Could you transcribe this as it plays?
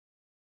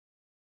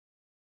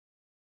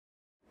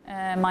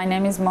My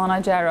name is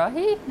Mona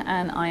Jarrahi,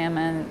 and I am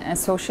an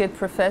associate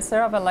professor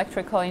of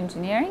electrical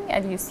engineering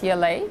at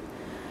UCLA.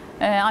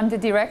 I'm the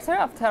director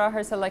of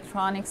terahertz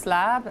electronics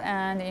lab,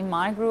 and in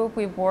my group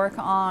we work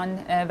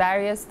on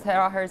various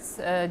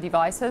terahertz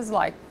devices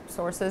like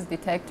sources,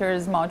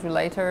 detectors,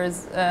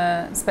 modulators,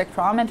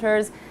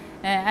 spectrometers,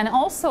 and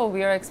also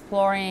we are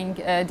exploring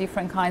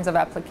different kinds of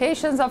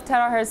applications of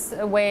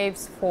terahertz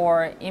waves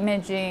for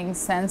imaging,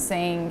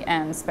 sensing,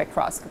 and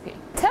spectroscopy.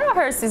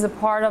 Terahertz is a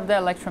part of the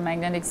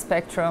electromagnetic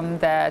spectrum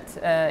that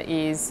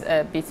is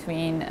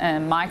between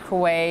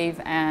microwave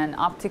and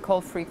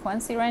optical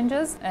frequency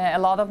ranges. A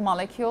lot of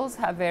molecules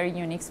have very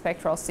unique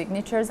spectral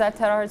signatures at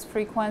terahertz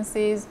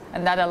frequencies,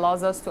 and that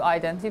allows us to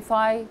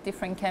identify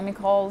different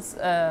chemicals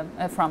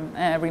from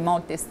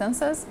remote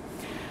distances.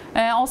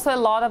 Also, a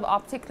lot of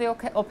optically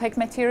opaque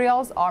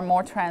materials are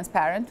more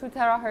transparent to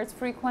terahertz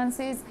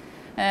frequencies,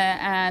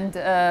 and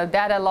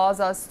that allows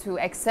us to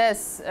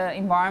access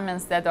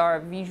environments that are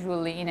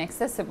visually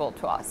inaccessible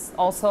to us.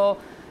 Also,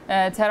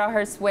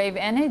 terahertz wave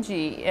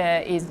energy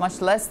is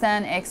much less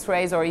than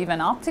X-rays or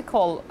even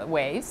optical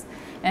waves,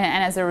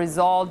 and as a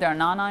result they're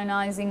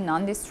non-ionizing,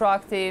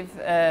 non-destructive,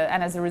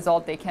 and as a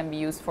result they can be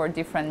used for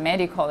different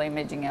medical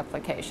imaging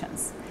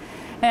applications.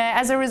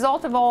 As a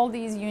result of all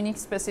these unique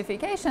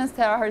specifications,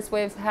 terahertz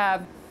waves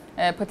have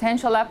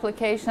potential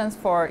applications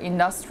for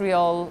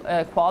industrial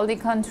quality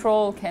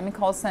control,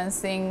 chemical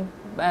sensing,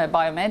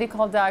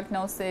 biomedical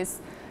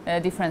diagnosis,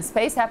 different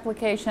space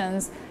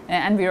applications,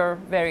 and we are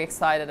very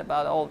excited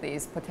about all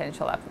these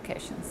potential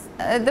applications.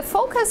 The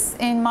focus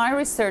in my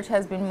research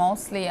has been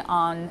mostly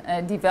on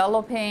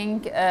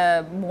developing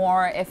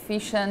more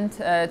efficient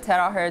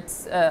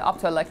terahertz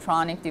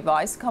optoelectronic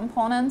device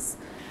components.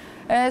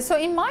 So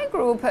in my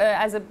group,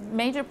 as a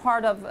major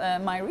part of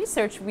my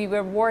research, we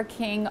were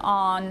working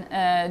on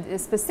a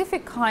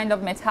specific kind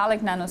of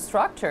metallic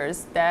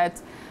nanostructures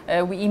that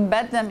we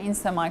embed them in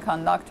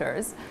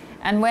semiconductors.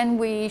 And when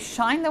we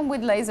shine them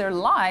with laser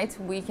light,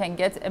 we can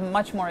get a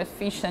much more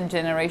efficient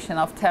generation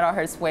of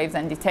terahertz waves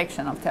and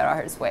detection of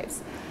terahertz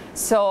waves.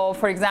 So,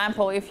 for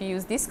example, if you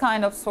use this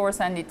kind of source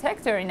and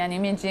detector in an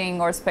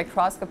imaging or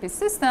spectroscopy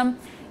system,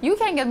 you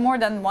can get more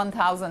than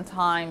 1,000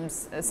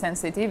 times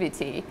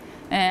sensitivity.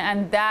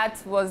 And that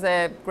was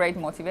a great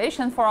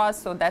motivation for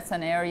us, so that's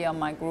an area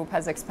my group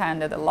has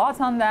expanded a lot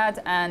on that,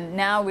 and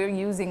now we're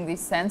using these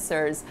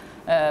sensors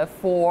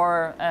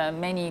for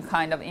many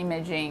kind of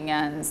imaging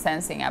and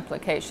sensing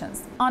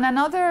applications. On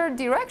another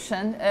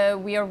direction,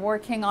 we are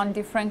working on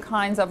different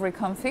kinds of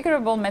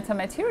reconfigurable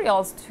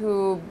metamaterials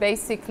to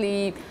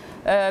basically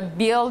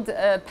build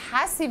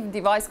passive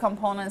device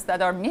components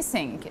that are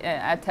missing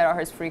at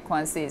terahertz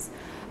frequencies.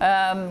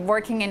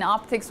 Working in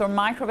optics or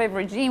microwave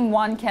regime,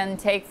 one can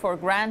take for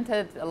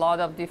granted a lot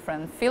of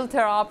different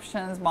filter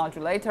options,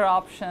 modulator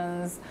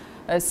options,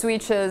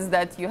 switches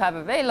that you have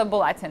available,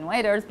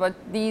 attenuators, but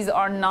these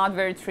are not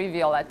very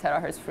trivial at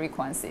terahertz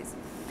frequencies.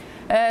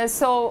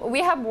 So we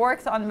have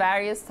worked on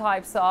various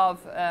types of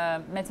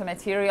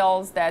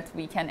metamaterials that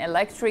we can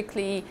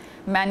electrically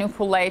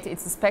manipulate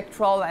its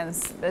spectral and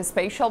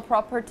spatial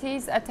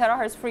properties at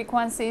terahertz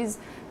frequencies,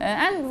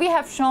 and we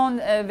have shown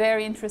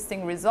very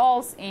interesting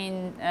results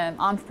in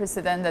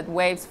unprecedented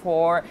waves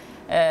for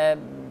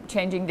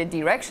changing the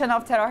direction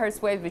of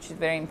terahertz waves, which is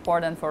very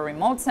important for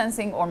remote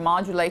sensing, or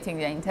modulating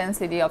the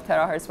intensity of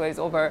terahertz waves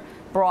over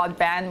broad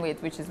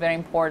bandwidth, which is very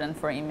important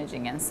for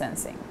imaging and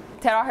sensing.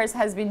 Terahertz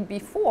has been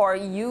before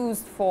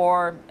used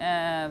for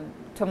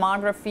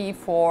tomography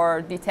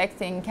for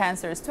detecting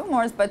cancerous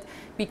tumors, but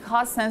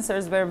because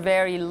sensors were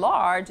very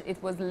large, it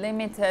was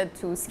limited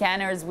to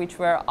scanners which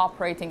were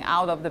operating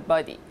out of the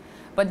body.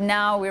 But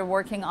now we're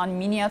working on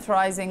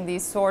miniaturizing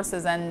these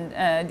sources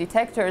and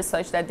detectors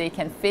such that they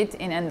can fit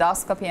in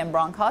endoscopy and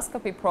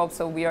bronchoscopy probes,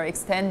 so we are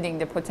extending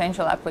the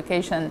potential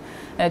application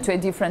to a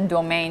different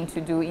domain to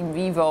do in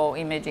vivo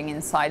imaging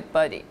inside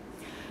body.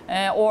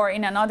 Or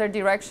in another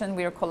direction,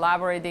 we are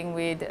collaborating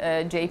with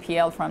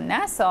JPL from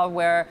NASA,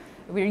 where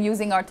we're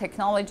using our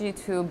technology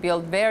to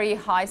build very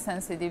high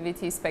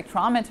sensitivity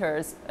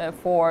spectrometers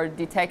for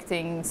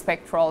detecting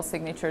spectral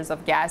signatures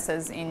of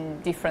gases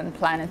in different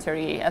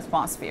planetary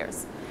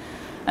atmospheres.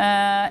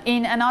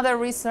 In another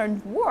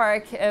recent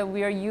work,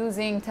 we are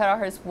using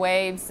terahertz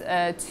waves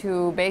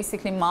to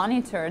basically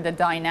monitor the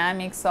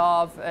dynamics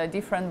of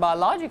different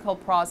biological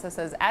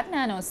processes at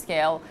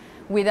nanoscale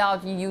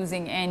without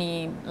using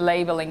any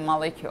labeling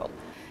molecule.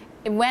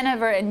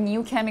 Whenever a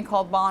new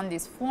chemical bond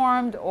is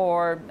formed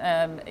or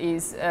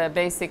is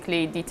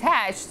basically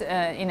detached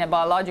in a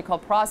biological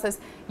process,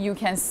 you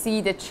can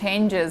see the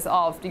changes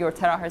of your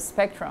terahertz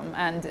spectrum,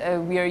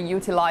 and we are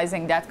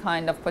utilizing that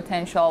kind of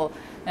potential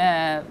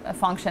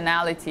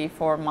functionality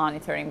for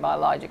monitoring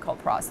biological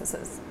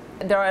processes.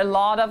 There are a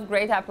lot of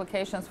great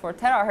applications for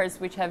terahertz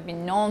which have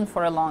been known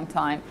for a long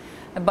time,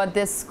 but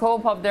the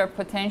scope of their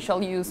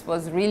potential use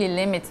was really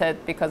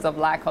limited because of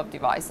lack of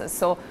devices.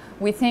 So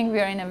we think we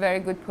are in a very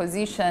good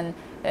position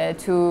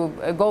to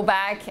go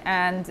back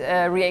and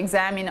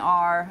re-examine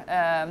our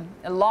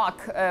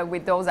luck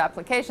with those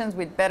applications,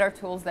 with better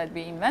tools that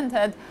we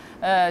invented,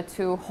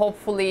 to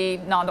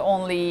hopefully not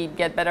only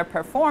get better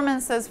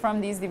performances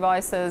from these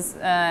devices,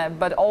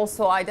 but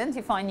also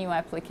identify new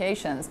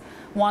applications.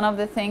 One of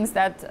the things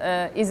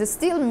that is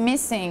still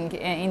missing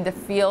in the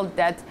field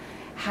that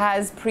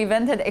has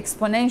prevented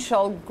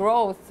exponential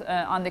growth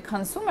on the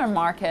consumer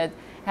market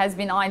has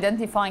been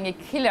identifying a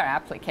killer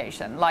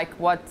application, like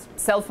what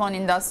cell phone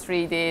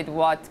industry did,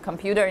 what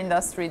computer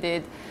industry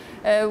did.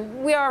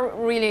 We are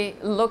really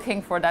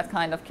looking for that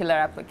kind of killer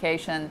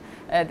application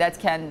that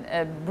can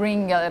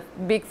bring a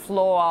big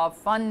flow of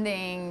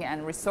funding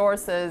and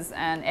resources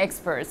and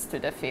experts to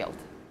the field.